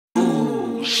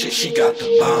Shit, she got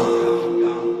the bomb.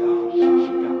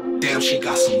 Damn, she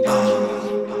got some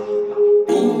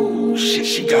bomb. Ooh, shit,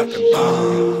 she got the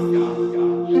bomb.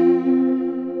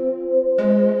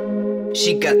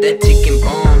 She got that ticking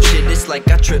bomb. Shit, it's like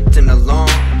I tripped an alarm.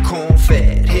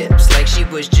 Corn-fed hips, like she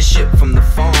was just shipped from the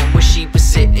farm, where she was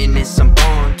sitting in some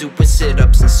barn, doing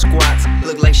sit-ups and squats.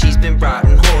 Look like she's been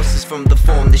riding horses from the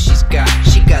form that she's got.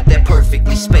 She got that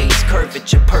perfectly spaced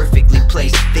curvature, perfectly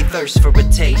placed. They thirst for a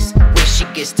taste. When she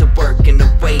gets to work in the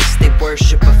waist, they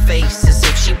worship her face as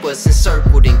if she was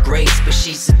encircled in grace. But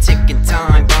she's a ticking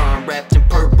time bomb, wrapped in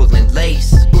purple and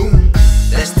lace. Boom,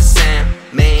 that's the sound.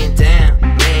 Man down,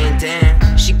 man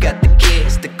down. She got the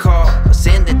kids, the cars,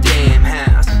 and the damn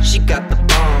house. She got the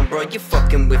bomb, bro, you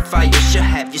fucking with fire. She'll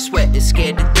have you sweating,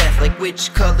 scared to death. Like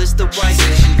which color's the white?